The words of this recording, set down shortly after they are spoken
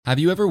Have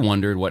you ever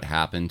wondered what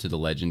happened to the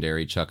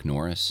legendary Chuck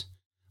Norris?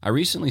 I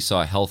recently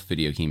saw a health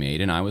video he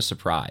made and I was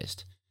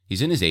surprised.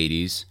 He's in his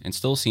 80s and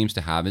still seems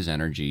to have his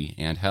energy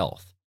and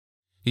health.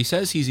 He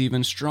says he's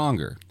even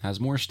stronger, has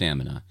more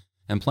stamina,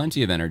 and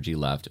plenty of energy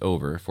left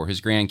over for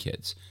his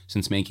grandkids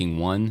since making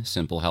one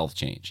simple health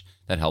change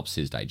that helps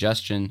his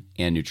digestion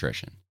and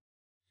nutrition.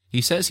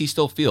 He says he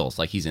still feels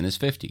like he's in his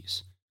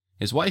 50s.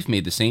 His wife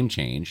made the same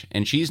change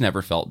and she's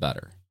never felt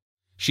better.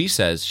 She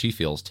says she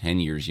feels 10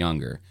 years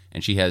younger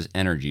and she has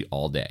energy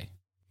all day.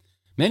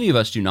 Many of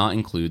us do not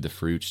include the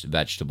fruits,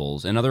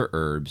 vegetables, and other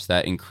herbs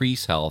that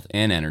increase health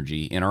and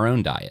energy in our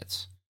own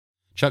diets.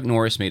 Chuck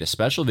Norris made a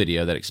special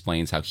video that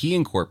explains how he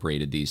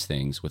incorporated these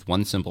things with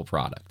one simple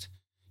product.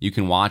 You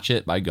can watch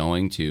it by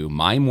going to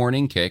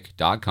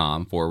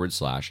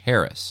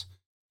mymorningkick.com/Harris.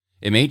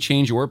 It may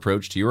change your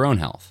approach to your own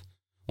health.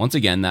 Once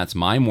again, that's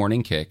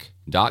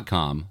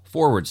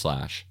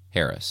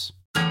mymorningkick.com/Harris.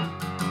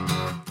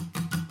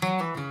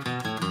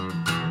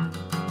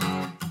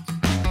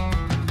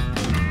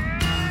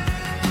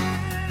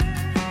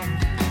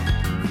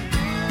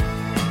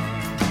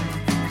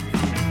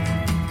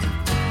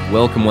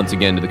 Welcome once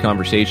again to the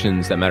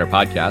Conversations That Matter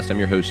podcast. I'm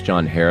your host,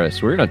 John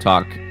Harris. We're going to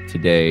talk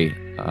today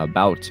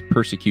about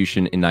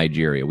persecution in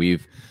Nigeria.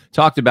 We've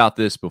talked about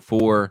this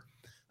before.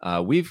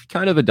 We've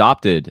kind of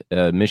adopted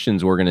a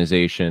missions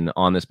organization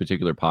on this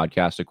particular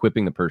podcast,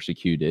 Equipping the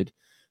Persecuted,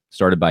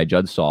 started by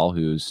Judd Saul,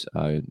 who's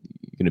going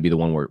to be the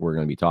one we're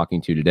going to be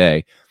talking to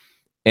today.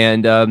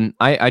 And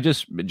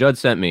Judd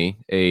sent me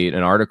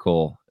an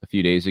article a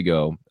few days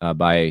ago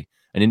by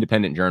an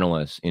independent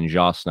journalist in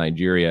Jos,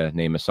 Nigeria,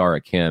 named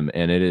Masara Kim,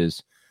 and it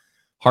is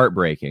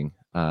heartbreaking.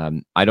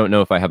 I don't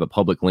know if I have a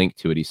public link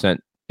to it. He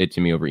sent it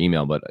to me over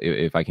email, but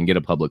if I can get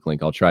a public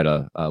link, I'll try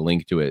to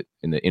link to it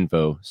in the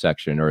info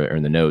section or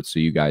in the notes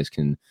so you guys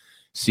can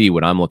see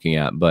what I'm looking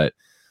at. But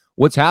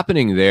what's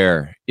happening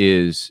there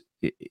is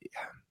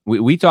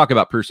we talk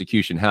about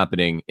persecution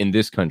happening in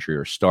this country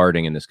or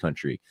starting in this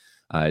country,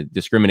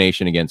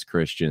 discrimination against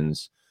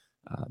Christians,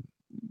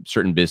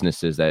 certain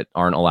businesses that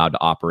aren't allowed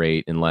to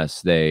operate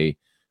unless they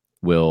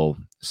will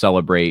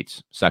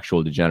celebrate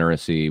sexual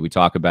degeneracy. We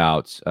talk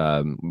about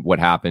what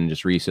happened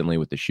just recently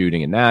with the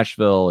shooting in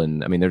Nashville.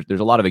 And I mean, there's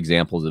a lot of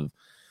examples of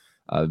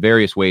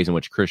various ways in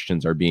which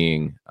Christians are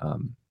being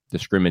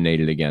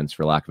discriminated against,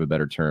 for lack of a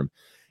better term.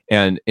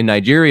 And in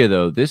Nigeria,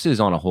 though, this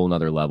is on a whole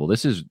nother level.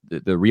 This is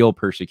the real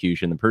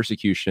persecution, the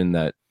persecution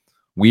that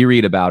we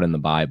read about in the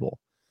Bible.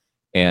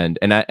 And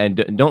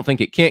don't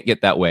think it can't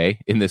get that way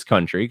in this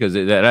country, because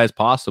that is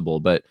possible.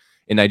 But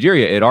in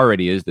Nigeria, it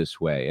already is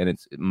this way. And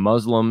it's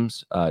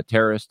Muslims,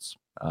 terrorists,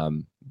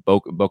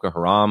 Boko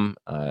Haram,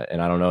 and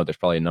I don't know, there's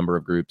probably a number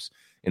of groups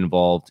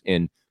involved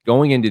in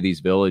going into these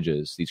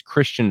villages, these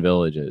Christian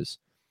villages,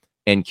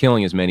 and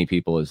killing as many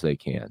people as they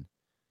can.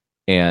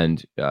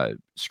 And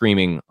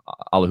screaming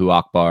Allahu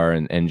Akbar.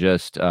 And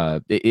just,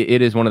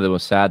 it is one of the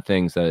most sad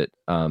things that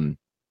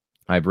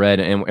I've read,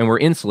 and we're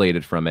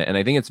insulated from it. And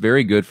I think it's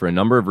very good for a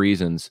number of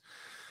reasons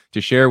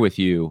to share with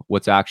you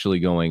what's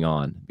actually going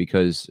on.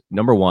 Because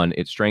number one,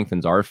 it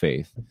strengthens our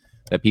faith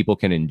that people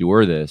can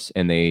endure this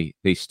and they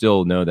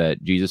still know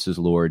that Jesus is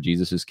Lord,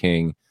 Jesus is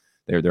King.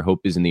 Their hope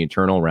is in the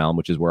eternal realm,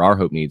 which is where our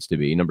hope needs to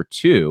be. Number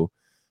two,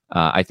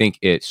 I think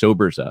it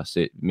sobers us.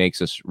 It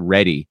makes us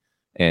ready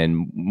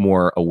and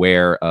more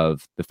aware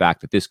of the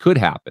fact that this could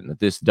happen, that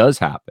this does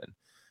happen.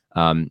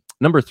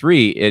 Number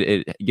three,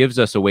 it gives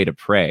us a way to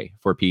pray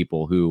for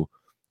people who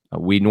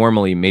we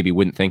normally maybe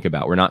wouldn't think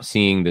about. We're not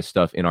seeing this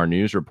stuff in our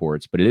news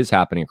reports, but it is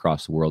happening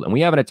across the world. And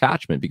we have an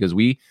attachment because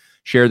we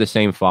share the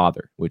same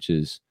Father, which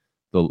is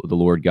the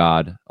Lord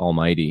God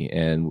Almighty.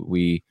 And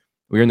we're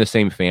in the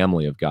same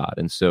family of God.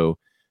 And so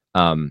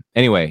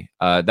anyway,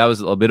 that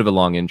was a bit of a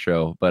long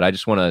intro, but I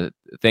just want to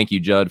thank you,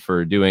 Judd,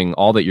 for doing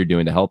all that you're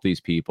doing to help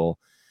these people.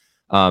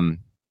 Tell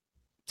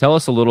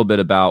us a little bit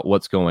about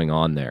what's going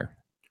on there.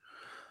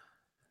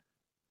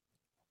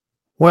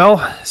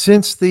 Well,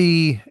 since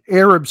the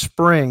Arab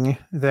Spring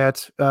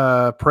that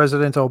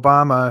President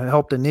Obama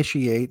helped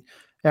initiate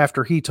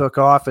after he took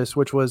office,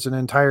 which was an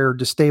entire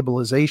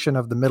destabilization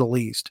of the Middle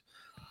East,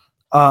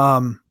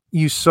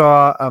 you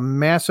saw a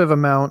massive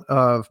amount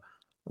of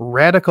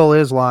radical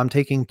Islam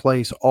taking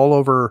place all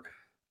over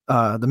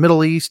the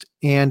Middle East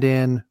and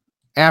in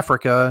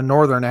Africa,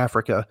 Northern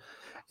Africa.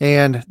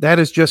 And that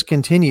has just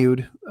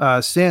continued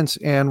since.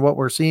 And what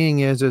we're seeing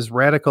is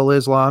radical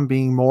Islam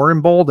being more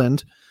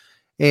emboldened.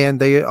 And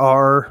they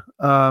are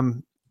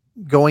came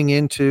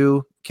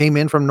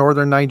in from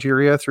northern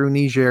Nigeria through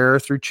Niger,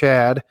 through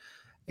Chad,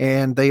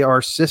 and they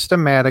are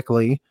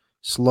systematically,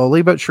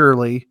 slowly but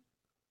surely,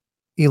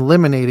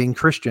 eliminating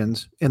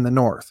Christians in the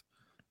north,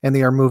 and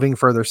they are moving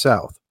further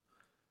south.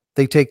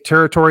 They take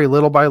territory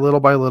little by little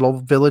by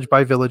little, village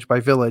by village by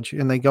village,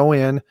 and they go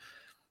in.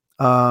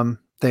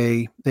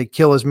 They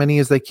kill as many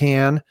as they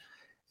can.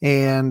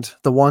 And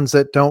the ones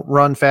that don't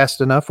run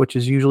fast enough, which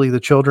is usually the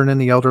children and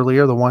the elderly,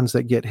 are the ones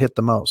that get hit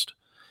the most.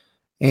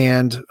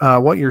 And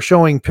what you're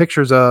showing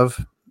pictures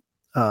of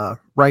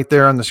Right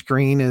there on the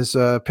screen is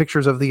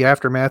pictures of the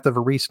aftermath of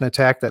a recent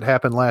attack that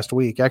happened last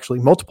week. Actually,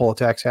 multiple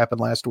attacks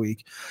happened last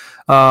week.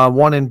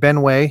 One in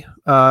Benue,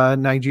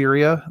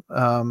 Nigeria,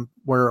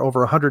 where over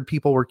 100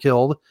 people were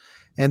killed,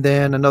 and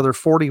then another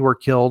 40 were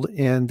killed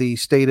in the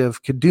state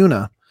of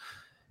Kaduna.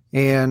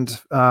 And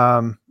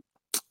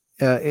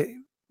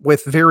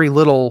with very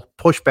little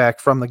pushback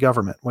from the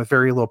government, with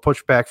very little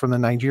pushback from the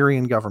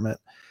Nigerian government.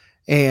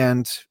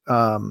 And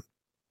a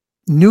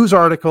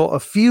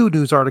few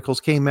news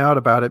articles came out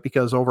about it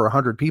because over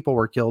 100 people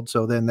were killed.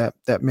 So then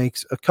that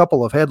makes a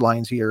couple of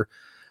headlines here,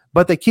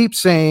 but they keep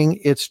saying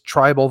it's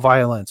tribal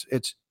violence.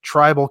 It's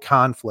tribal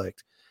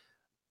conflict.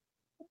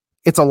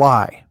 It's a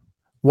lie.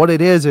 What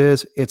it is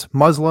it's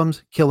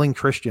Muslims killing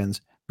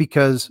Christians,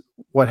 because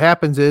what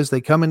happens is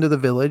they come into the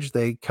village,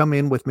 they come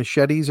in with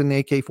machetes and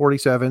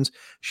AK-47s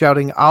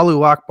shouting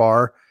Allahu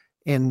Akbar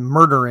and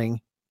murdering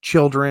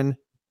children,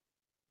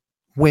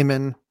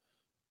 women,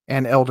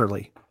 and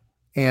elderly.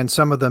 And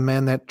some of the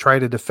men that try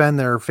to defend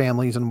their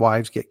families and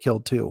wives get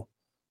killed too.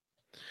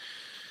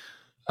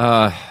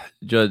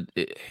 Judd,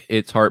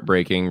 it's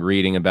heartbreaking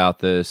reading about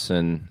this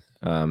and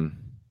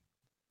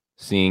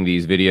seeing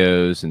these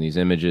videos and these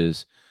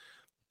images.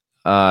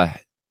 Let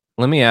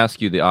me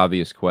ask you the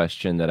obvious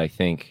question that I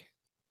think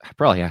I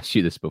probably asked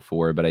you this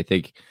before, but I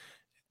think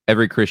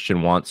every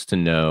Christian wants to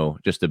know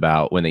just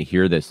about when they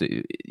hear this.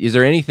 Is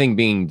there anything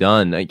being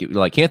done?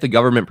 Like, can't the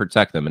government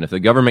protect them? And if the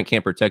government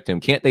can't protect them,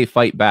 can't they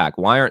fight back?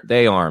 Why aren't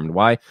they armed?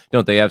 Why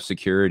don't they have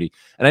security?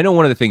 And I know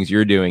one of the things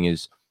you're doing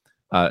is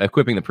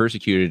equipping the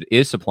persecuted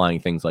is supplying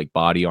things like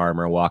body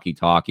armor,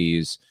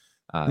 walkie-talkies,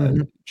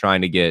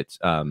 trying to get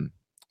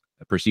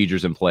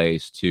procedures in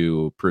place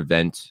to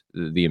prevent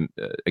the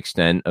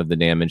extent of the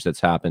damage that's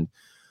happened.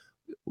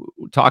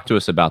 Talk to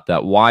us about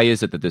that. Why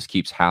is it that this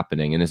keeps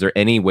happening? And is there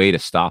any way to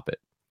stop it?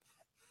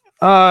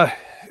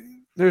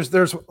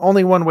 There's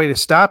only one way to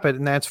stop it,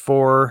 and that's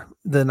for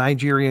the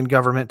Nigerian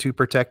government to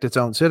protect its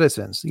own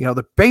citizens. You know,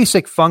 the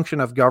basic function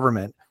of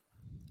government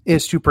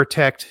is to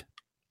protect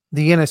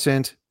the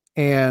innocent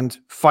and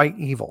fight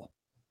evil.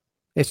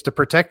 It's to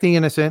protect the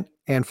innocent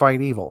and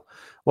fight evil.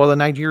 Well, the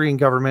Nigerian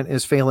government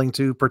is failing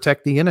to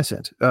protect the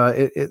innocent.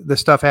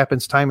 This stuff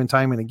happens time and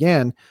time and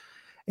again.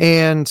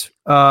 And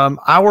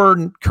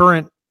our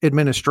current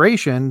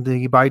administration,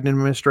 the Biden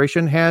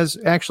administration, has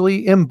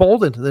actually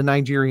emboldened the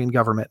Nigerian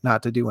government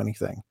not to do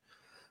anything.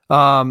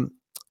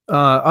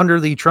 Under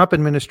the Trump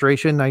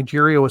administration,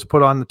 Nigeria was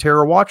put on the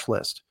terror watch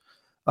list,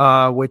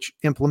 which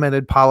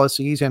implemented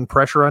policies and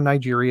pressure on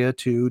Nigeria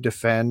to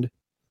defend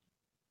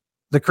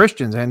the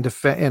Christians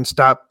and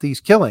stop these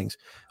killings.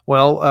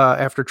 Well,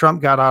 after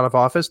Trump got out of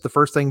office, the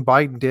first thing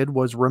Biden did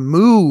was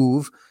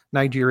remove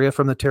Nigeria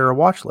from the terror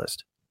watch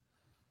list.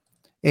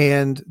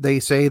 And they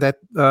say that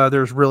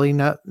there's really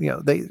not,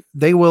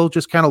 they will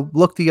just kind of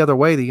look the other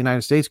way. The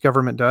United States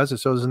government does, and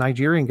so does the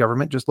Nigerian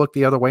government, just look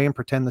the other way and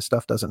pretend this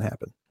stuff doesn't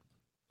happen.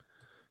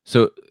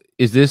 So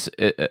is this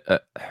a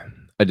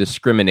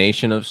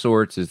discrimination of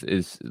sorts?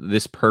 Is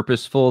this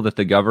purposeful that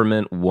the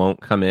government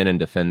won't come in and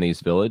defend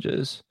these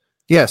villages?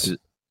 Yes.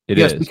 It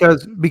is.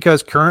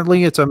 Because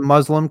currently it's a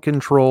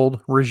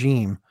Muslim-controlled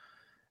regime.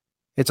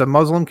 It's a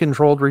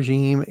Muslim-controlled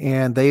regime,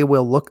 and they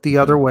will look the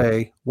other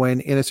way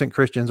when innocent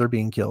Christians are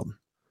being killed.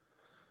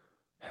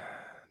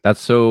 That's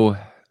so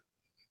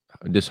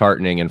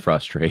disheartening and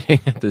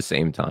frustrating at the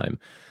same time.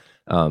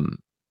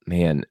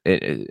 Man,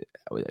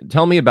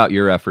 tell me about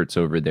your efforts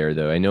over there,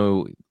 though. I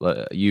know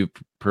you've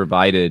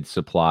provided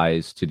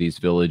supplies to these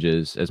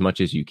villages as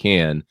much as you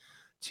can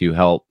to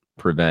help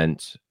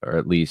prevent or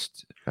at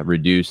least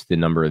reduce the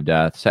number of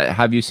deaths.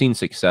 Have you seen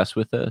success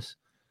with this?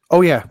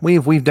 Oh yeah,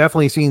 we've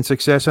definitely seen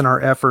success in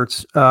our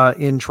efforts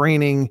in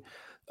training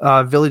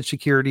village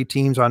security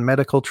teams on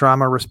medical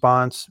trauma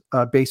response,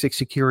 basic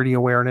security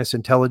awareness,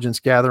 intelligence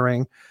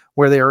gathering,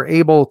 where they are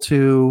able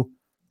to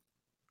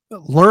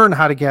learn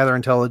how to gather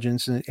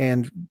intelligence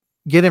and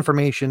get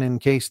information in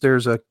case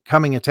there's a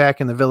coming attack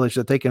in the village,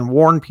 that they can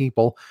warn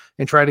people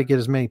and try to get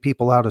as many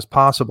people out as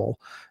possible,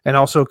 and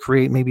also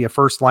create maybe a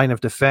first line of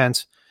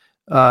defense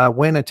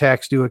when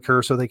attacks do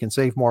occur, so they can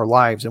save more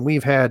lives. And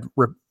we've had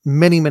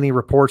many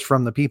reports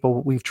from the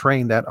people we've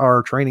trained that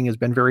our training has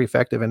been very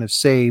effective and has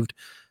saved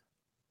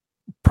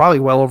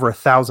probably well over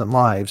 1,000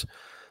 lives.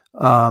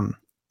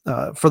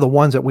 For the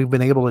ones that we've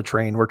been able to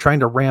train, we're trying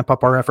to ramp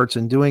up our efforts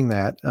in doing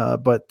that.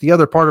 But the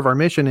other part of our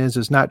mission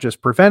is not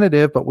just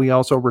preventative, but we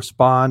also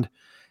respond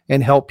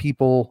and help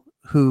people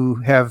who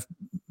have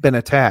been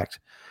attacked.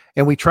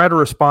 And we try to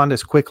respond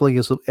as quickly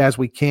as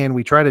we can.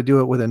 We try to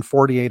do it within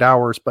 48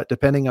 hours, but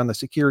depending on the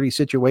security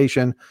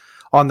situation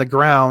on the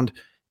ground,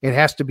 it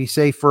has to be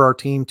safe for our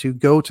team to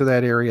go to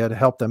that area to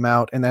help them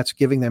out. And that's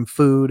giving them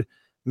food,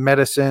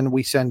 medicine.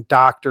 We send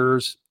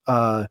doctors,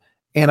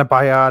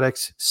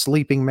 antibiotics,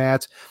 sleeping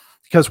mats,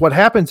 because what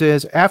happens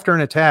is after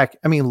an attack,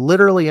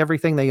 literally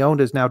everything they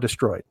owned is now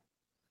destroyed.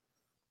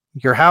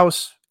 Your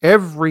house,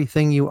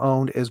 everything you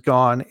owned is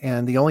gone.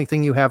 And the only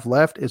thing you have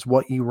left is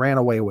what you ran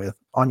away with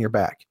on your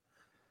back.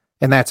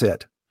 And that's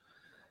it.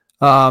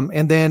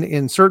 And then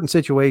in certain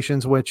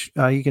situations, which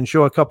you can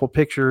show a couple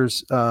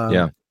pictures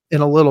in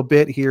a little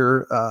bit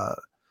here,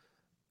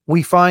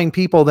 we find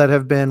people that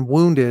have been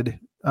wounded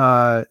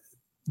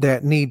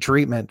that need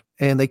treatment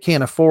and they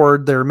can't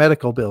afford their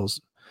medical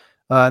bills.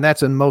 And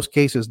that's in most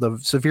cases, the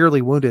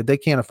severely wounded, they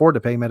can't afford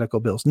to pay medical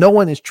bills. No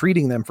one is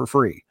treating them for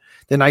free.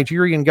 The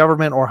Nigerian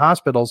government or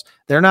hospitals,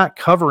 they're not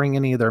covering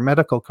any of their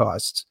medical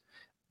costs.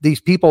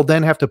 These people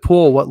then have to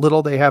pool what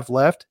little they have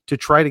left to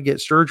try to get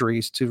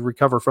surgeries to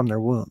recover from their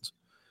wounds.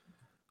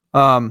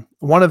 One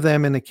of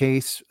them in the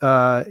case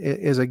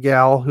is a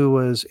gal who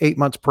was 8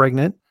 months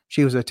pregnant.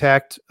 She was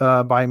attacked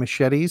by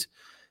machetes,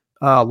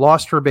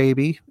 lost her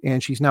baby,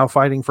 and she's now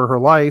fighting for her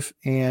life.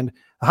 And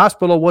the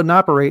hospital wouldn't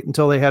operate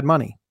until they had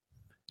money.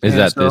 Is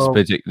that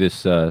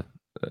this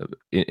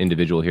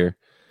individual here?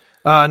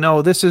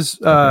 No, this is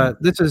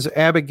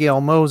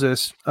Abigail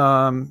Moses.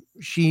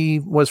 She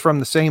was from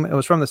the same. It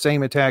was from the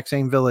same attack,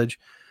 same village.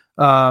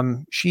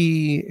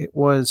 She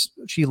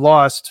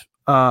lost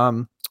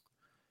the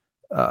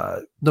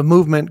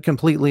movement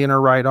completely in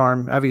her right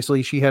arm.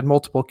 Obviously, she had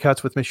multiple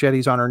cuts with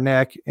machetes on her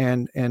neck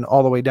and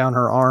all the way down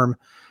her arm,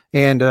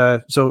 and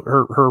so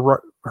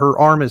her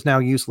arm is now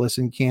useless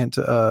and can't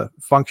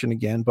function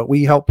again. But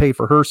we help pay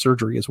for her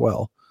surgery as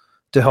well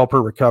to help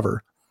her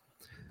recover.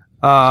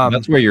 So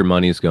that's where your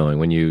money is going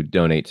when you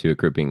donate to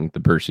Equipping the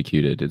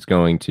Persecuted. It's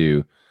going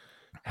to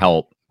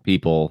help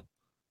people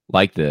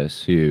like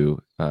this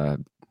who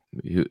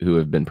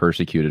have been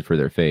persecuted for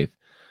their faith.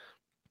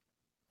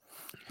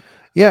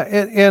 Yeah,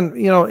 and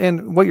you know,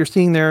 and what you're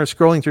seeing there,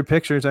 scrolling through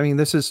pictures. I mean,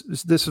 this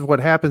is what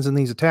happens in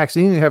these attacks.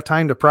 They didn't have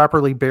time to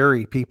properly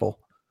bury people.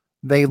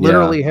 They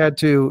literally had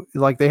to,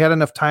 they had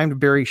enough time to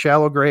bury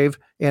shallow grave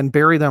and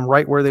bury them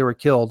right where they were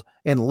killed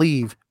and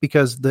leave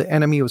because the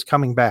enemy was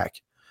coming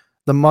back.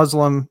 The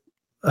Muslims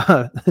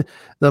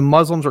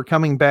were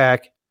coming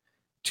back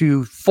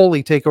to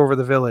fully take over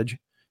the village,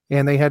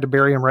 and they had to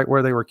bury them right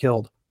where they were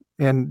killed,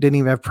 and didn't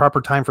even have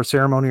proper time for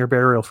ceremony or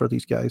burial for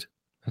these guys.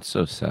 That's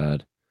so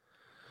sad.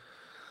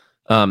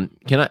 All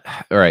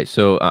right.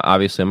 So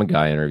obviously I'm a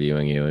guy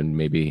interviewing you, and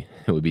maybe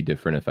it would be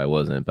different if I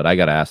wasn't, but I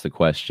got to ask the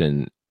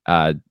question.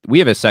 We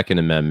have a Second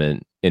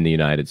Amendment in the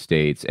United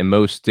States, and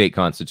most state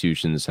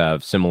constitutions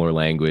have similar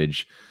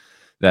language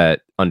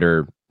that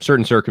under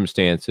certain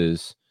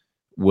circumstances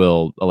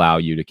will allow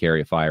you to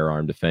carry a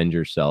firearm, defend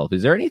yourself.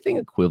 Is there anything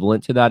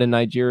equivalent to that in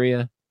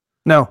Nigeria?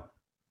 No.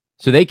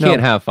 So they can't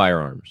have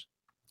firearms.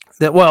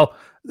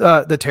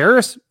 The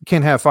terrorists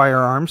can have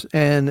firearms,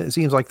 and it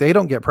seems like they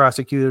don't get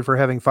prosecuted for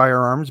having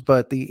firearms,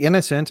 but the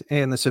innocent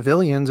and the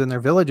civilians in their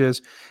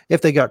villages,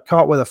 if they got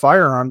caught with a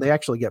firearm, they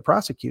actually get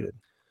prosecuted.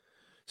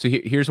 So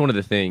here's one of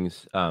the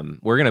things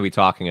we're going to be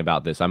talking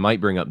about this. I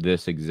might bring up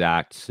this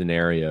exact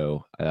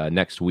scenario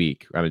next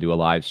week. I'm going to do a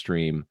live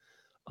stream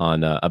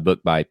on a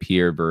book by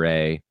Pierre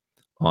Bourret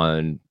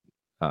on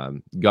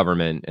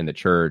government and the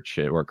church,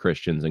 or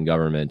Christians and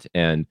government.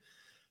 And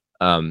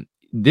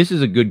this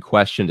is a good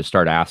question to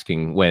start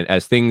asking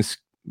as things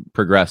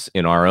progress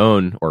in our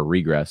own, or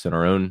regress in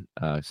our own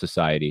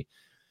society.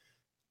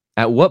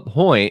 At what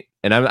point,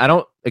 and I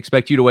don't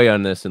expect you to weigh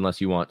on this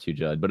unless you want to,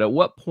 Judd, but at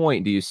what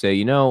point do you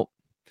say,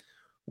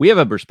 we have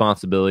a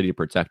responsibility to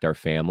protect our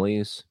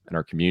families and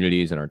our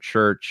communities and our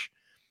church,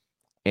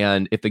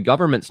 and if the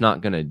government's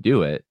not going to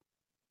do it,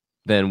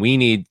 then we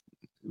need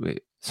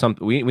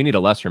we need a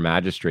lesser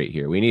magistrate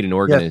here. We need an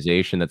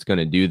organization that's going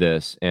to do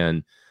this,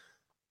 and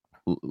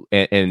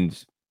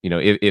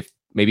if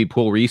maybe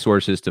pool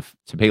resources to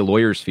pay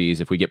lawyers'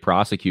 fees if we get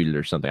prosecuted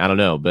or something. I don't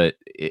know, but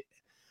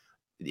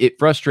it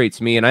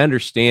frustrates me, and I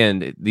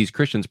understand these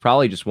Christians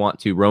probably just want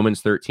to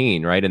Romans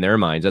 13, right? In their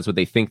minds, that's what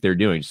they think they're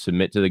doing: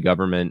 submit to the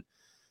government,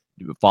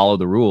 follow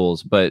the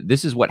rules. But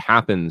this is what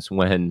happens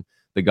when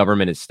the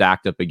government is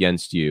stacked up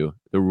against you.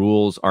 The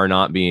rules are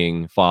not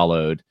being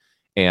followed,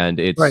 and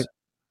it's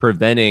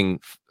preventing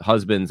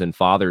husbands and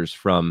fathers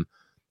from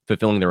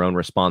fulfilling their own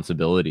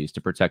responsibilities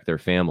to protect their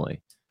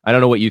family. I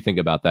don't know what you think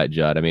about that,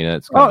 Judd. I mean,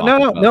 it's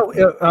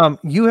no.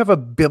 You have a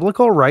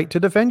biblical right to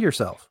defend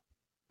yourself.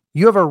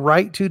 You have a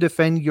right to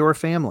defend your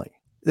family.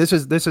 This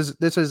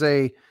is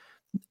a,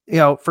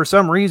 for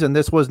some reason,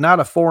 this was not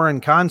a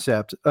foreign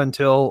concept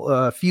until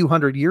a few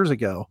hundred years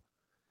ago,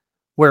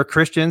 where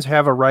Christians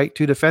have a right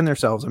to defend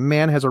themselves. A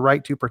man has a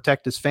right to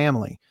protect his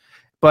family.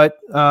 But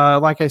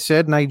like I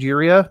said,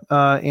 Nigeria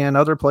and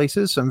other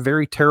places, some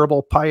very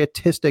terrible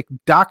pietistic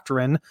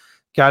doctrine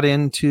got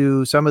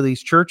into some of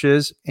these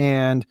churches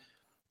and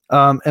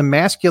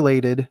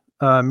emasculated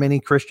many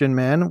Christian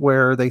men,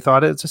 where they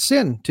thought it's a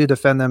sin to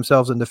defend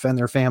themselves and defend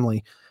their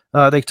family.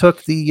 They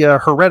took the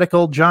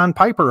heretical John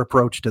Piper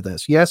approach to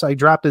this. Yes, I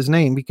dropped his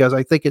name because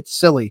I think it's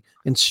silly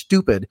and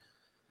stupid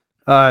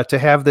to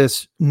have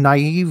this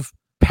naive,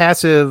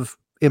 passive,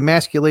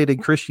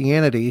 emasculated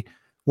Christianity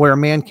where a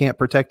man can't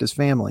protect his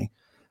family.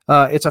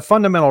 It's a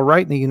fundamental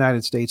right in the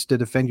United States to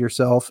defend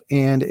yourself.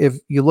 And if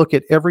you look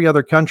at every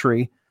other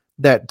country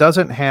that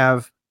doesn't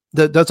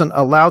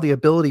allow the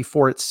ability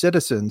for its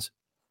citizens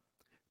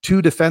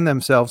to defend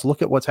themselves,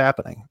 look at what's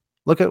happening.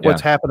 Look at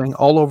what's happening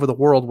all over the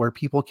world where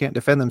people can't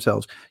defend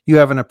themselves. You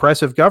have an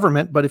oppressive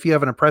government, but if you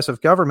have an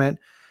oppressive government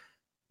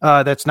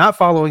that's not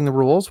following the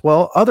rules,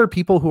 well, other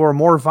people who are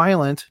more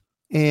violent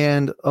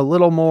and a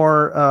little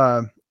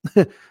more,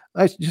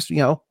 I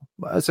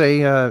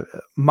say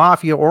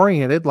mafia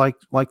oriented,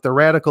 like the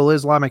radical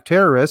Islamic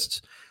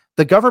terrorists,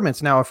 the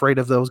government's now afraid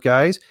of those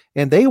guys,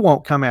 and they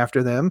won't come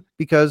after them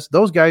because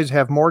those guys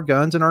have more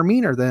guns and are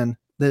meaner than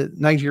the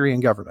Nigerian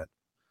government.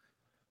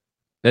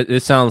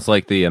 It sounds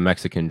like the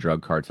Mexican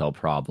drug cartel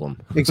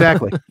problem.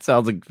 Exactly. It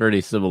sounds like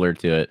pretty similar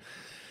to it.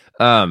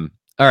 All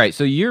right,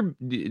 so you're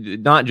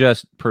not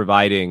just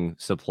providing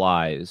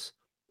supplies,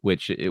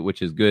 which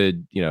is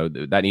good.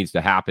 That needs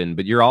to happen,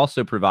 but you're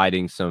also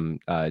providing some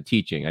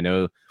teaching. I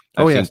know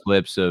I've seen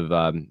clips of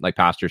like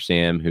Pastor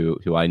Sam,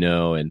 who I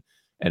know, and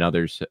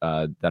others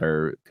that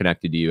are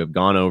connected to you have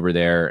gone over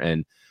there.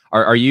 And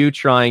are you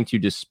trying to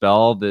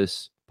dispel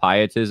this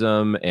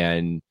pietism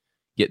and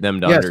get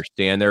them to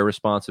understand their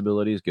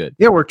responsibilities? Good.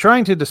 Yeah, we're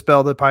trying to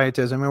dispel the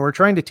pietism, and we're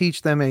trying to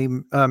teach them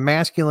a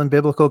masculine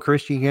biblical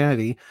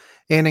Christianity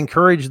and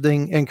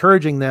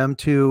encouraging them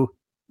to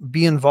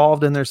be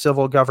involved in their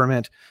civil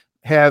government.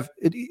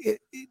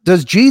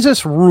 Does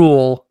Jesus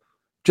rule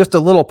just a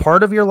little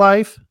part of your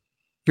life,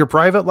 your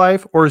private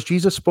life, or is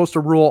Jesus supposed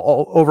to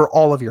rule over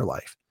all of your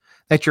life?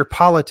 That's your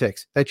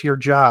politics. That's your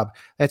job.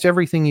 That's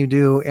everything you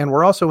do. And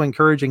we're also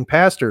encouraging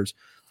pastors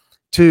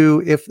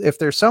to, if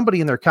there's somebody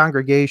in their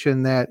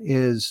congregation that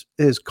is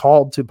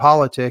called to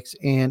politics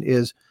and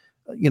is,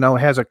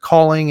 has a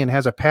calling and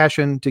has a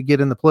passion to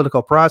get in the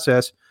political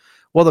process,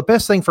 well, the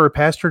best thing for a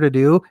pastor to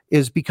do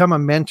is become a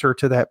mentor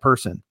to that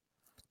person,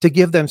 to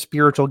give them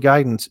spiritual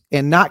guidance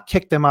and not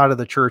kick them out of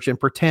the church and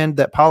pretend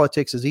that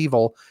politics is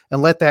evil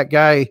and let that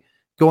guy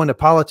go into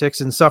politics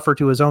and suffer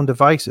to his own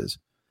devices.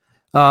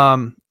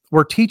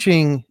 We're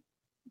teaching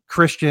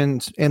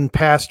Christians and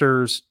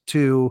pastors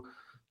to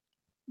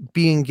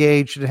be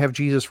engaged and have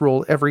Jesus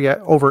rule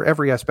over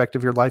every aspect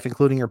of your life,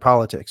 including your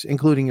politics,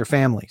 including your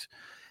families.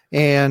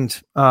 And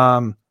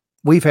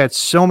we've had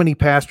so many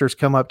pastors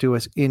come up to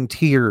us in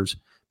tears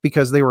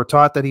because they were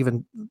taught that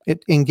even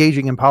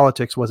engaging in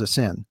politics was a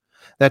sin,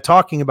 that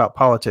talking about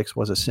politics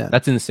was a sin.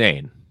 That's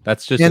insane.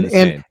 That's just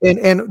insane.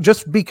 And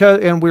just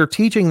because, and we're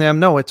teaching them,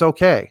 no, it's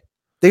okay.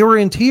 They were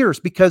in tears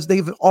because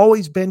they've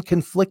always been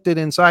conflicted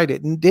inside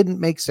it and didn't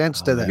make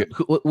sense to them.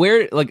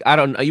 Where, I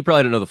don't know, you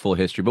probably don't know the full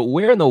history, but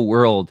where in the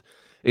world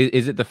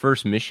is it the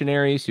first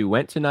missionaries who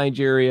went to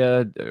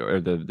Nigeria,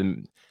 or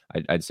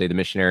I'd say the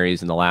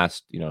missionaries in the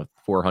last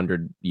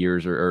 400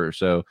 years or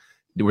so?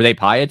 Were they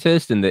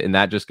pietist and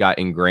that just got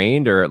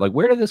ingrained, or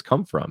where did this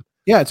come from?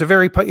 Yeah, it's a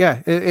very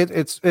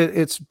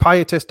it's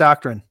pietist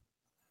doctrine.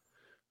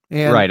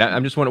 And right.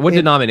 I'm just wondering, what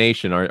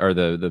denomination are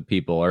the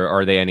people, or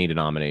are they any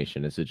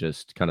denomination? Is it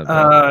just kind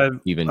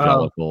of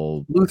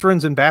evangelical?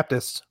 Lutherans and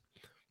Baptists.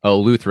 Oh,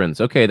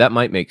 Lutherans. Okay, that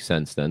might make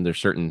sense then. There's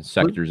certain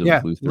sectors of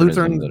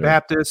Lutherans,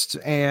 Baptists,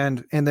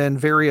 and then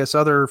various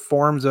other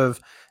forms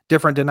of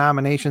different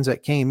denominations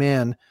that came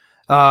in.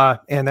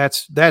 And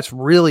that's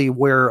really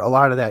where a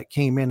lot of that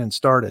came in and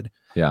started.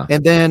 Yeah.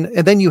 And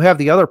then you have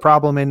the other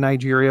problem in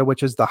Nigeria,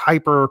 which is the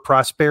hyper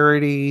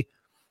prosperity,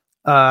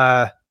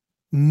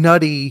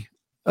 nutty,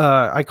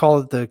 I call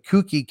it the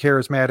kooky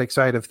charismatic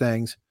side of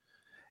things,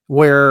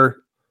 where,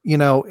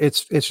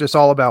 it's just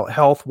all about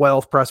health,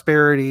 wealth,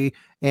 prosperity,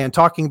 and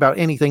talking about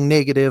anything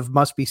negative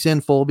must be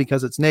sinful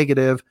because it's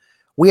negative.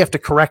 We have to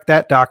correct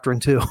that doctrine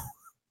too.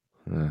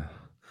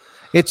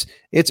 It's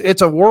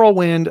a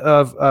whirlwind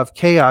of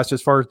chaos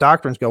as far as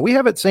doctrines go. We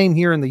have it same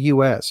here in the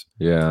US.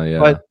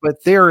 Yeah.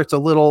 But there it's a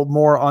little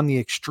more on the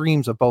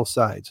extremes of both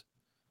sides.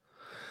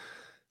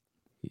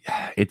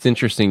 It's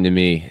interesting to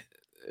me.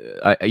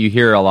 You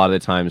hear a lot of the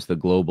times the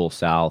global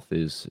South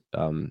is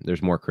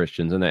there's more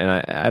Christians, and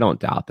I don't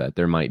doubt that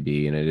there might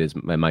be, and it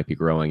might be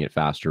growing at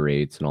faster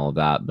rates and all of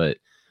that. But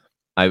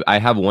I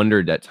have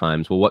wondered at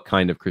times, well, what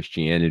kind of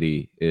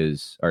Christianity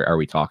are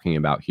we talking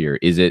about here?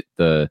 Is it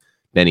the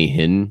Benny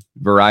Hinn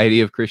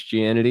variety of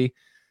Christianity,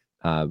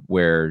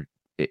 where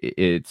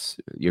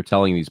you're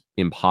telling these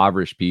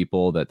impoverished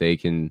people that they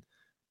can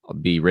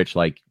be rich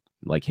like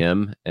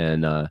him,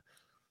 and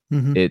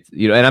Mm-hmm. It's,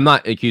 and I'm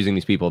not accusing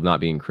these people of not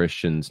being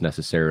Christians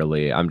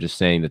necessarily. I'm just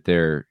saying that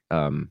there's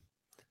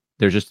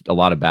just a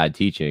lot of bad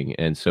teaching,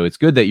 and so it's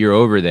good that you're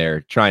over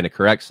there trying to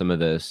correct some of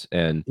this,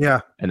 and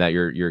that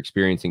you're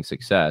experiencing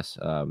success.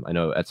 I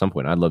know at some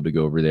point I'd love to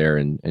go over there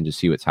and just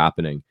see what's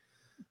happening.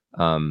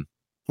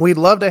 We'd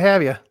love to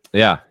have you.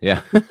 Yeah.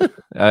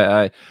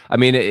 I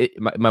mean,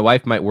 my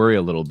wife might worry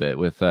a little bit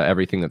with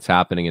everything that's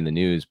happening in the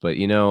news, but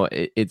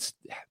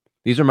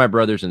these are my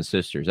brothers and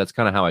sisters. That's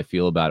kind of how I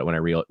feel about it when I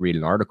read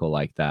an article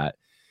like that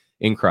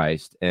in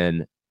Christ.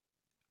 And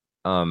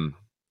I'm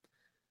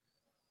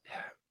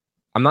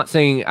not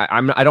saying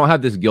I don't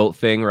have this guilt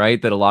thing,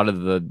 right? That a lot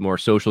of the more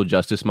social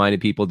justice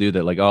minded people do,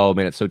 that oh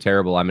man, it's so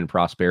terrible, I'm in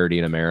prosperity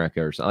in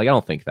America or something. I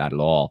don't think that at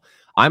all.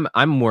 I'm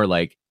more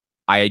like,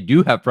 I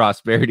do have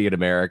prosperity in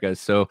America,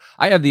 so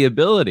I have the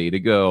ability to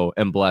go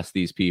and bless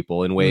these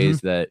people in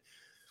ways that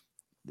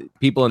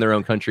people in their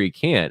own country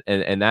can't,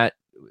 and that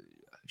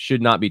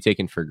should not be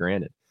taken for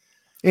granted.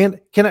 And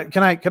can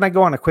I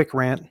go on a quick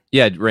rant?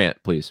 Yeah, rant,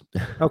 please.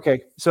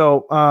 Okay.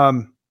 So,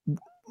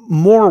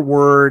 more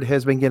word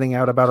has been getting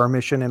out about our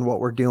mission and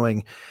what we're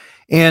doing.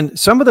 And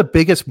some of the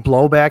biggest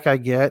blowback I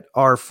get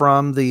are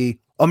from the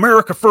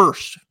America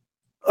first.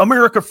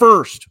 America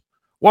first.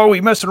 Why are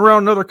we messing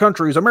around in other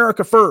countries?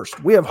 America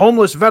first. We have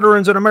homeless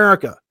veterans in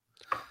America.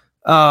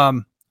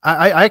 I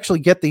actually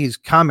get these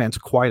comments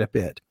quite a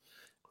bit.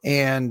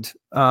 And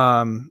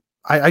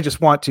I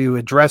just want to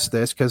address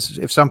this, because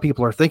if some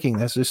people are thinking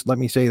this, just let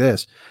me say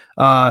this.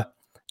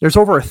 There's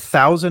over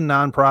 1,000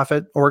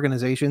 nonprofit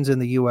organizations in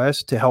the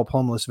U.S. to help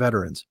homeless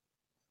veterans.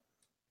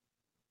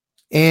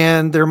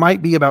 And there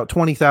might be about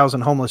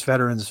 20,000 homeless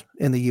veterans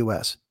in the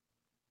U.S.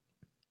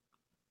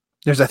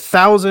 There's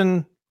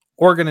 1,000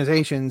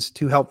 organizations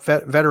to help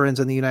veterans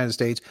in the United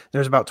States.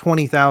 There's about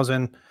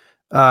 20,000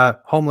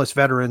 homeless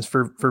veterans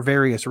for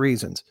various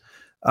reasons.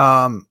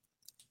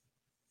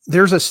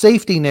 There's a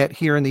safety net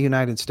here in the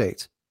United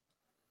States.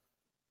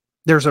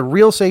 There's a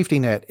real safety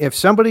net. If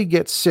somebody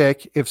gets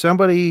sick, if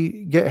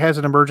somebody has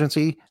an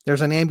emergency,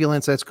 there's an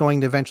ambulance that's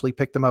going to eventually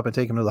pick them up and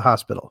take them to the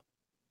hospital.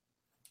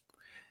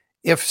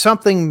 If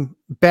something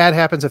bad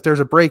happens, if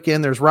there's a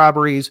break-in, there's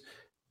robberies,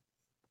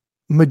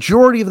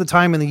 majority of the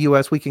time in the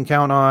U.S., we can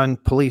count on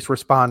police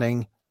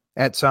responding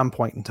at some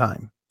point in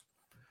time.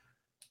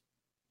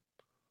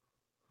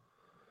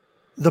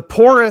 The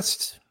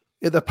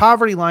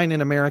poverty line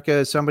in America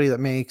is somebody that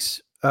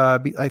makes,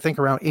 I think,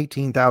 around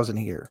 18,000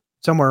 a year,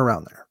 somewhere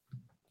around there.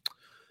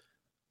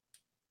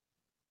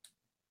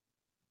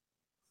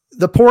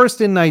 The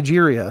poorest in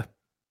Nigeria,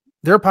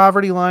 their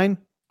poverty line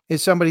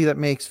is somebody that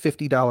makes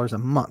 $50 a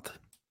month.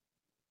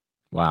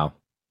 Wow.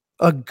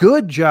 A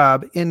good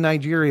job in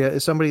Nigeria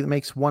is somebody that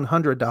makes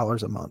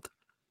 $100 a month.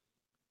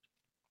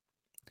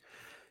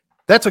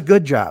 That's a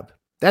good job.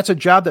 That's a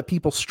job that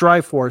people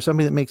strive for.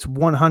 Somebody that makes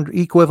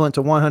equivalent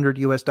to $100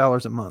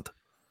 US a month.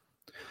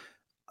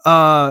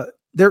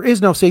 There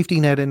is no safety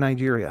net in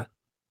Nigeria.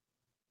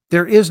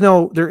 There is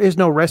no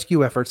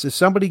rescue efforts. If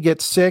somebody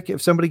gets sick,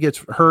 if somebody gets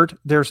hurt,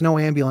 there's no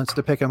ambulance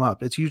to pick them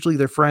up. It's usually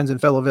their friends and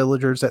fellow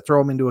villagers that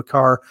throw them into a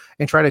car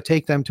and try to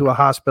take them to a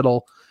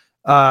hospital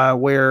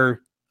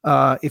where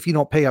if you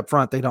don't pay up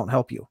front, they don't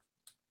help you.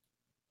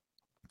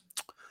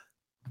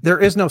 There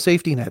is no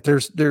safety net.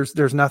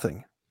 There's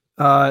nothing.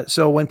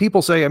 So when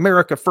people say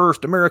America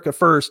first,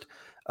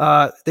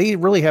 they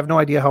really have no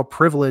idea how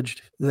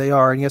privileged they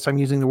are. And yes, I'm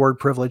using the word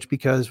privilege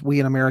because we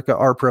in America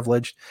are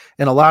privileged.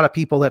 And a lot of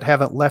people that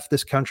haven't left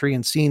this country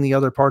and seen the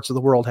other parts of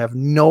the world have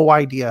no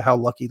idea how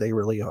lucky they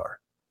really are.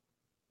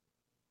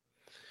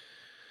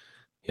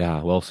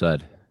 Yeah, well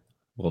said.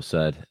 Well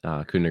said.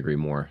 Couldn't agree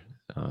more.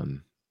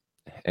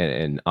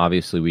 And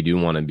obviously we do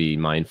want to be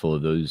mindful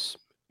of those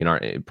in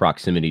our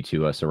proximity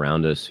to us,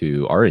 around us,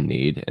 who are in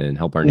need, and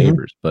help our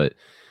neighbors. But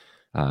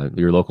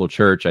your local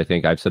church, I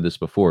think I've said this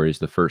before, is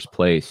the first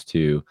place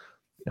to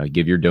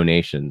give your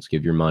donations,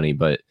 give your money.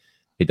 But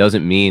it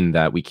doesn't mean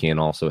that we can't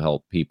also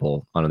help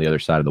people on the other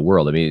side of the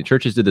world. I mean,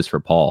 churches did this for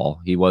Paul.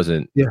 He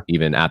wasn't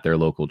even at their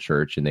local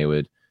church, and they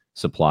would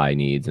supply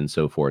needs and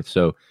so forth.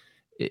 So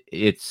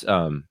it's that's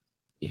kind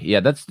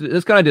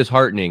of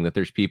disheartening that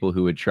there's people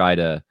who would try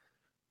to,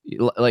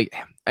 like,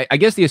 I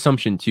guess the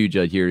assumption too,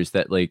 Judd, here is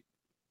that, like,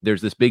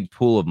 there's this big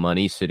pool of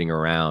money sitting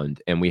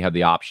around and we have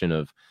the option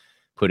of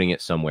putting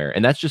it somewhere.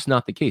 And that's just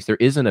not the case. There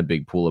isn't a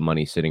big pool of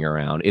money sitting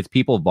around. It's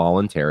people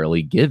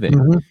voluntarily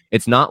giving.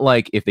 It's not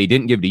like if they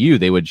didn't give to you,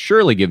 they would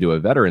surely give to a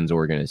veterans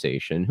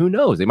organization. Who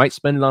knows? They might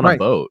spend it on a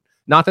boat.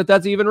 Not that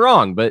that's even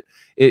wrong, but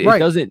it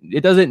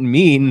doesn't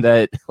mean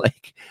that,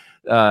 like,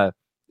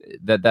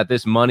 that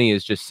this money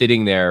is just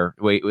sitting there.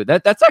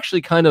 That's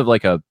actually kind of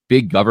like a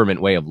big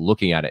government way of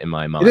looking at it in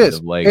my mind. It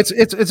is. Like,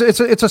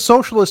 it's a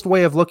socialist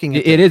way of looking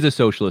at it. It is a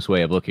socialist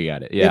way of looking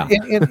at it. Yeah.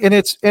 And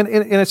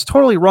it's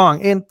totally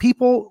wrong. And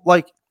people,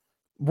 like,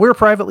 we're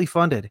privately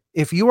funded.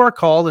 If you are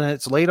called and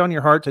it's laid on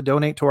your heart to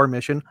donate to our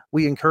mission,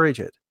 we encourage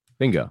it.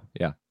 Bingo.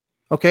 Yeah.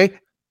 Okay.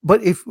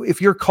 But if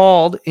you're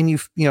called and you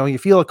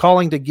feel a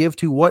calling to give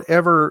to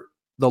whatever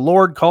the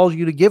Lord calls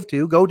you to give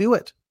to, go do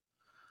it.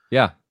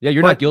 Yeah.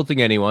 You're not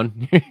guilting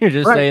anyone. You're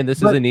just saying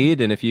this is a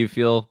need, and if you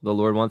feel the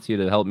Lord wants you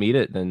to help meet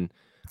it, then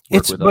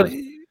work with us.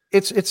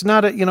 It's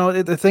not a,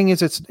 the thing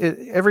is,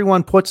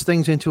 everyone puts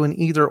things into an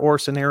either or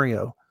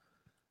scenario.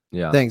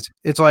 Yeah.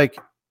 It's like,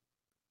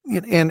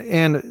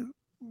 and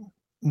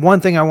one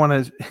thing I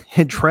want to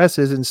address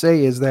is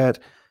that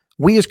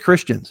we as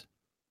Christians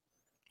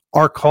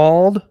are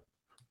called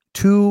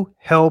to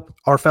help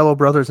our fellow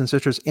brothers and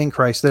sisters in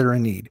Christ that are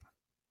in need.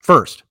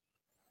 First,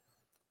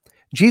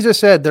 Jesus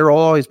said there will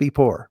always be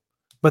poor,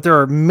 but there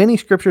are many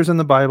scriptures in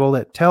the Bible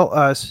that tell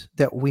us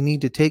that we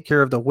need to take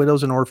care of the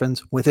widows and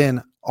orphans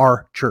within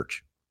our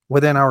church,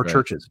 within our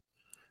churches,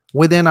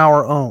 within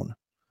our own.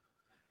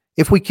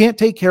 If we can't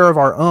take care of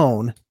our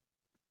own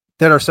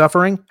that are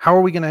suffering, how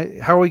are we going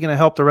to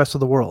help the rest of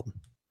the world?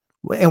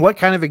 And what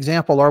kind of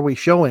example are we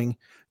showing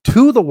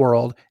to the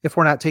world if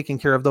we're not taking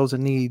care of those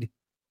in need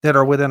that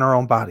are within our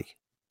own body?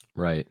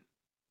 Right.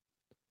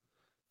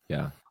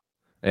 Yeah.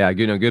 Yeah.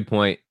 Good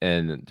point.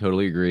 And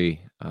totally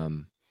agree.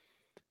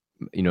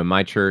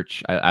 My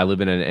church, I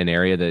live in an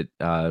area that,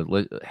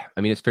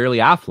 it's fairly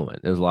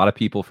affluent. There's a lot of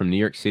people from New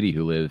York City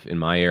who live in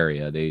my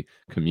area. They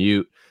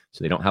commute,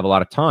 so they don't have a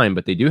lot of time,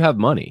 but they do have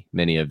money,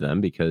 many of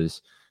them,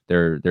 because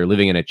they're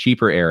living in a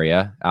cheaper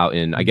area out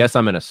in, I guess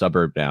I'm in a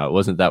suburb now. It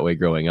wasn't that way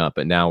growing up,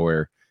 but now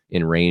we're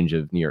in range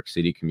of New York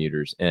City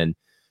commuters. And,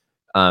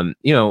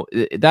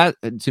 that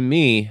to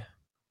me,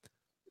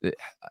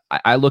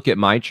 I look at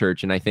my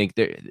church and I think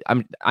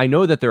I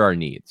know that there are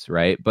needs,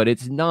 right? But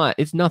it's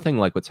nothing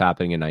like what's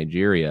happening in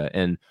Nigeria.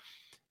 And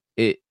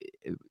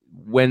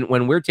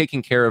when we're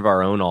taking care of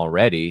our own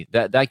already,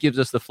 that gives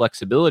us the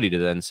flexibility to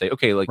then say,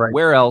 okay, like Right.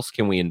 where else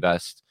can we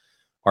invest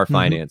our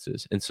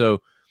finances? And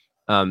so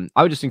I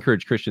would just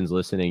encourage Christians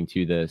listening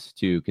to this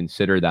to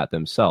consider that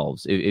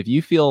themselves. If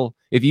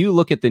you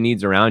look at the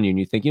needs around you and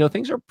you think,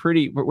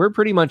 we're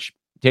pretty much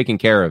taking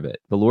care of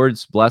it. The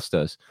Lord's blessed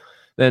us.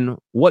 Then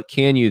what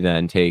can you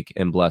then take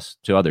and bless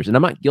to others? And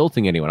I'm not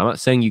guilting anyone. I'm not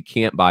saying you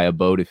can't buy a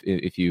boat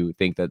if you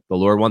think that the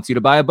Lord wants you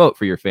to buy a boat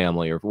for your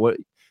family, or for what.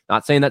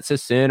 Not saying that's a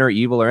sin or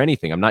evil or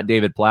anything. I'm not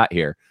David Platt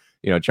here,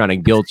 trying to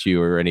guilt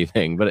you or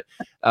anything. But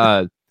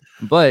I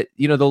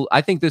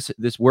think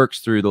this works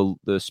through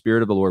the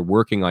Spirit of the Lord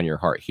working on your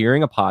heart,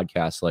 hearing a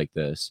podcast like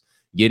this,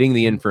 getting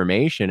the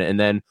information, and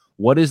then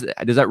does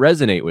that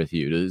resonate with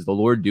you? Is the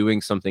Lord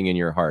doing something in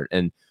your heart?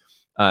 And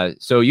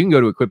so you can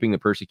go to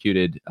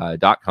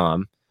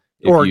equippingthepersecuted.com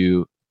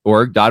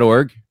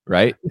org,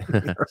 right?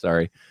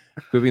 Sorry.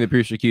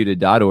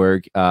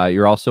 equippingthepersecuted.org.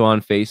 You're also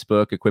on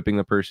Facebook, Equipping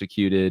the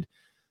Persecuted.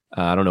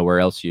 I don't know where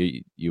else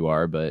you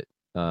are, but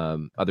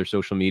other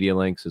social media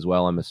links as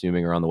well, I'm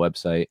assuming, are on the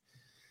website.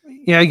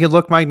 Yeah, you can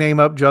look my name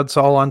up, Judd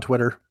Saul, on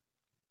Twitter.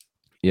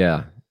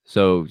 Yeah.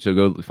 So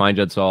go find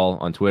Judd Saul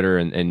on Twitter,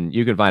 and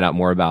you can find out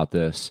more about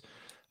this.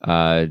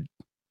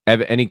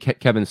 Any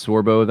Kevin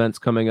Sorbo events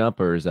coming up,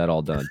 or is that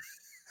all done?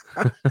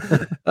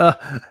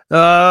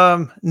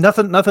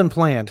 Nothing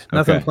planned.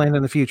 Nothing Okay. planned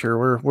in the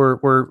future.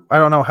 We're I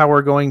don't know how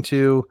we're going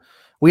to.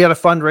 We had a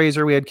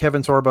fundraiser. We had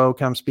Kevin Sorbo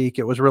come speak.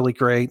 It was really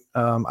great.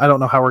 I don't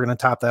know how we're going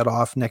to top that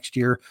off next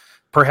year.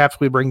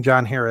 Perhaps we bring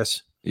John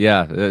Harris.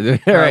 Yeah,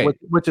 right.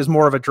 Which is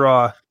more of a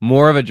draw.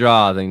 More of a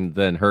draw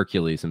than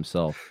Hercules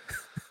himself.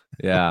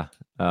 Yeah.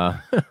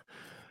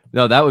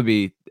 No, that would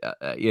be,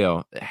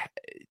 yeah,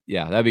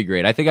 that'd be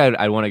great. I think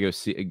I'd want to go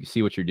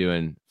see what you're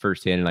doing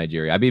firsthand in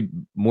Nigeria. I'd be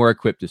more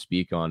equipped to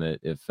speak on it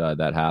if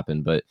that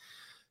happened. But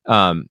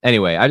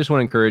anyway, I just want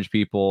to encourage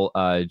people.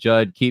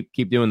 Judd,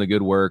 keep doing the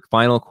good work.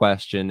 Final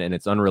question, and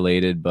it's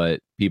unrelated,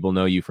 but people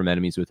know you from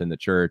Enemies Within the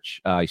Church.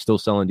 You still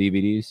selling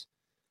DVDs?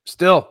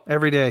 Still,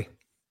 every day.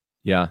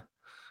 Yeah.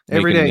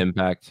 Every making day. An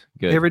impact.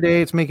 Good. Every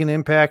day it's making an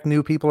impact.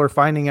 New people are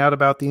finding out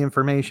about the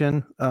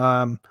information.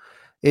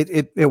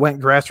 It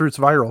went grassroots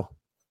viral.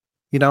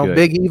 Good.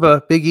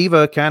 Big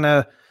Eva kind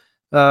of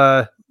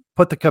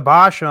put the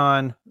kibosh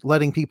on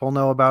letting people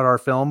know about our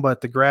film,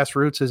 but the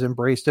grassroots has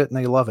embraced it and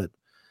they love it.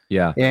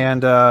 Yeah.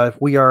 And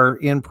we are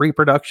in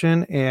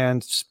pre-production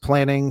and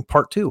planning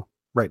part 2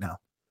 right now.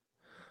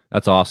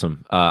 That's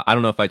awesome. I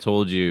don't know if I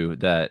told you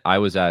that I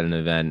was at an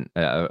event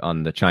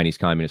on the Chinese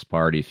Communist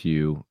Party a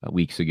few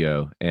weeks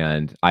ago,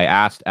 and I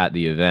asked at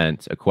the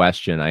event a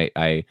question.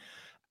 I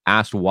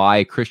asked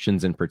why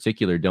Christians in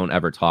particular don't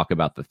ever talk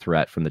about the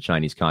threat from the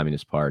Chinese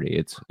Communist Party.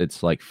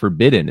 It's like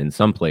forbidden in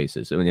some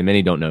places. I mean,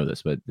 many don't know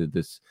this, but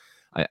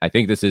I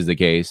think this is the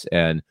case.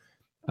 And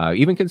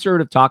even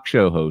conservative talk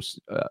show hosts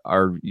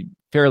are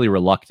fairly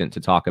reluctant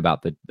to talk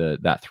about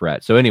that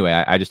threat. So anyway,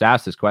 I just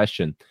asked this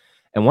question.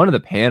 And one of the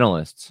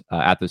panelists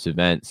at this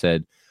event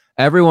said,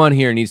 everyone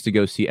here needs to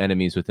go see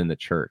Enemies Within the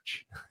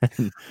Church.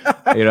 And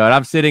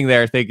I'm sitting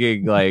there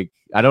thinking, like,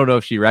 I don't know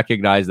if she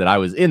recognized that I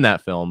was in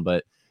that film,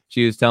 but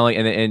she was telling,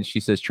 and she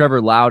says,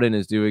 Trevor Loudon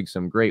is doing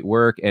some great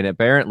work. And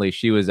apparently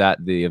she was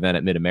at the event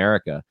at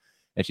Mid-America.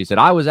 And she said,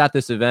 I was at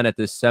this event at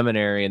this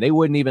seminary, and they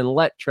wouldn't even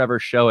let Trevor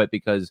show it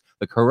because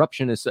the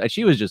corruption is, and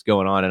she was just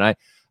going on. And I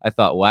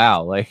thought,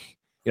 wow, like,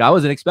 I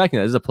wasn't expecting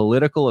that. This is a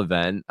political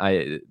event.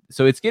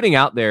 So it's getting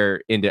out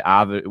there into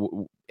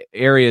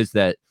areas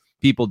that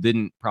people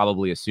didn't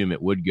probably assume it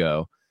would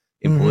go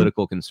in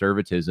political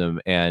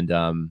conservatism, and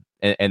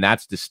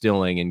that's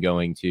distilling and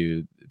going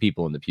to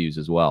people in the pews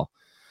as well.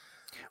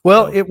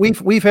 Well,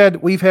 we've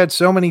had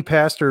so many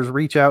pastors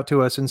reach out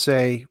to us and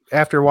say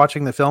after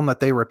watching the film that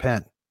they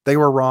repent. They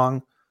were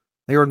wrong.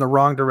 They were in the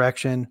wrong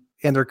direction,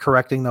 and they're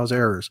correcting those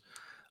errors.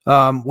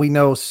 We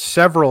know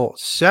several.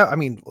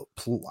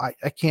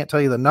 I can't tell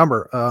you the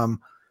number.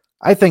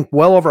 I think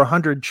well over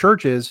 100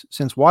 churches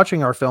since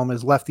watching our film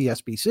has left the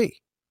SBC.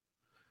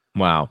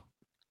 Wow.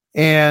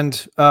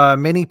 And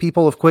many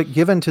people have quit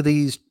given to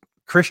these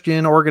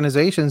Christian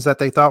organizations that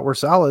they thought were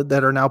solid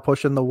that are now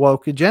pushing the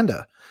woke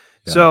agenda.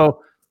 Yeah.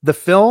 So the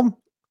film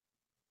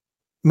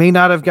may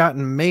not have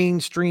gotten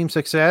mainstream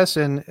success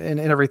and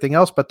everything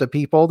else, but the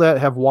people that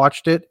have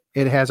watched it,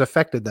 it has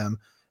affected them.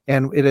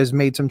 And it has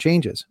made some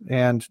changes.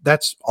 And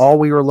that's all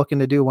we were looking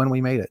to do when we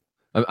made it.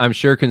 I'm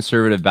sure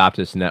Conservative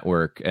Baptist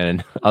Network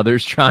and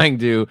others trying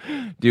to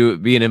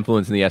be an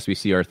influence in the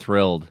SBC are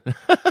thrilled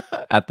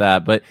at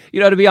that. But,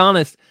 to be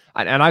honest,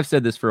 and I've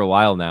said this for a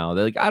while now,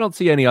 that, like, I don't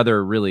see any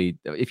other really,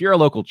 if you're a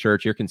local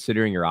church, you're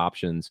considering your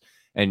options.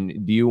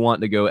 And do you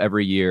want to go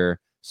every year,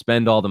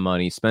 spend all the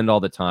money, spend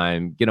all the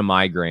time, get a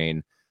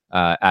migraine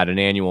at an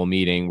annual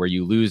meeting where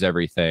you lose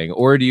everything?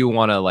 Or do you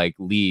want to like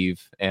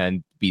leave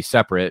and be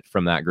separate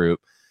from that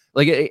group?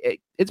 Like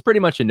it's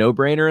pretty much a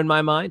no-brainer in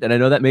my mind. And I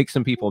know that makes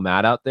some people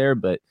mad out there,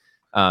 but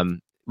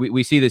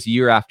we see this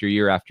year after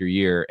year after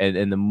year.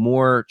 And the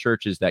more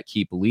churches that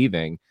keep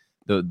leaving,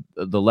 the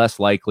less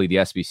likely the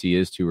SBC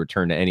is to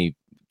return to any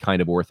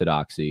kind of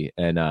orthodoxy.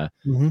 And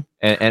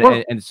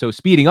so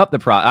speeding up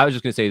the I was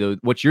just going to say, though,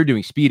 what you're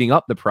doing, speeding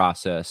up the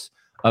process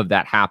of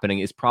that happening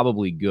is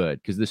probably good,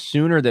 because the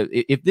sooner that,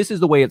 if this is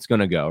the way it's going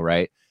to go,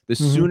 right, the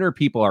sooner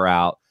people are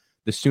out,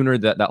 the sooner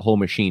that whole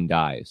machine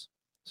dies.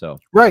 So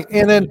right,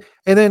 and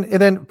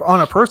then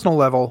on a personal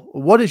level,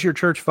 what is your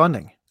church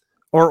funding,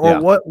 or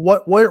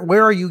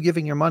where are you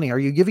giving your money? Are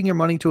you giving your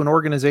money to an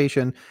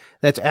organization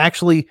that's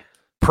actually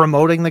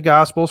promoting the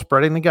gospel,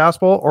 spreading the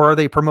gospel, or are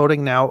they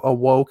promoting now a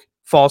woke,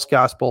 false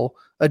gospel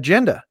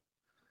agenda?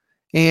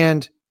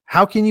 And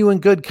how can you, in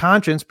good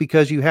conscience,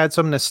 because you had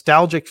some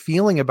nostalgic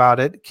feeling about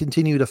it,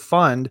 continue to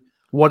fund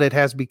what it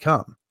has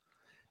become?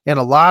 And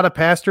a lot of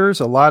pastors,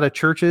 a lot of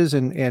churches,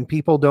 and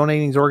people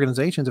donating these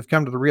organizations have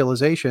come to the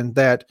realization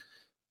that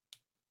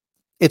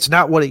it's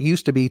not what it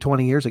used to be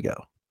 20 years ago.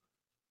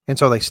 And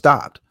so they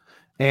stopped.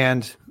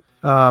 And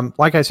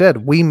like I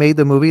said, we made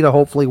the movie to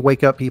hopefully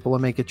wake up people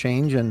and make a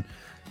change. And,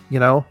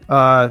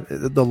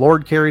 the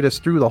Lord carried us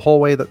through the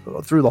whole way,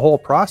 through the whole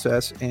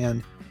process.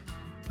 And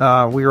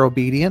we were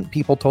obedient.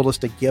 People told us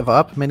to give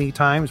up many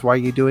times. Why are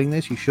you doing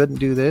this? You shouldn't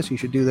do this. You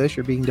should do this.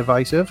 You're being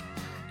divisive.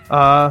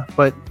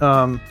 But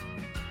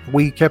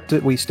we kept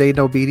it. We stayed in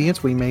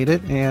obedience. We made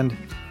it, and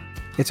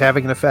it's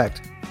having an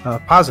effect, a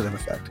positive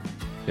effect.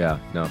 Yeah,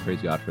 no,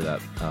 praise God for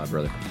that,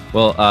 brother.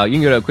 Well, you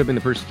can go to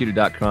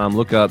equippingthepersecuted.com,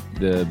 look up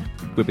the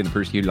Equipping the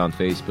Persecuted on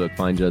Facebook,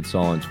 find Judd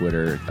Saul on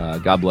Twitter.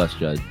 God bless,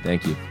 Judd.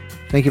 Thank you.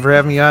 Thank you for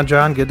having me on,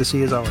 John. Good to see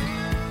you as always.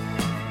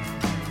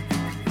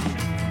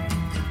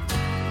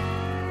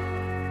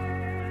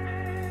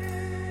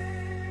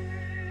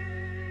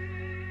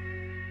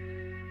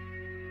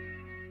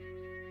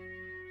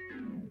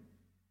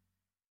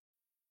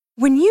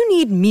 When you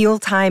need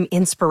mealtime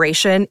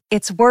inspiration,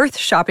 it's worth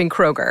shopping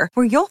Kroger,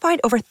 where you'll find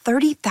over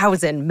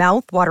 30,000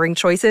 mouth-watering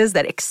choices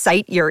that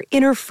excite your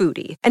inner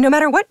foodie. And no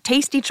matter what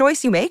tasty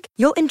choice you make,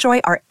 you'll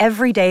enjoy our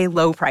everyday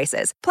low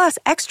prices, plus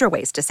extra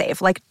ways to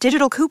save, like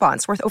digital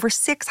coupons worth over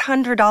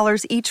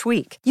 $600 each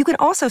week. You can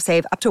also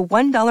save up to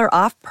 $1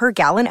 off per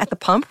gallon at the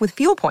pump with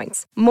fuel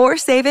points. More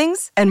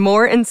savings and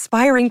more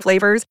inspiring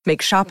flavors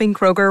make shopping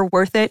Kroger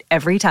worth it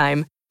every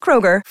time.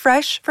 Kroger,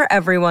 fresh for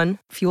everyone.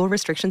 Fuel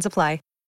restrictions apply.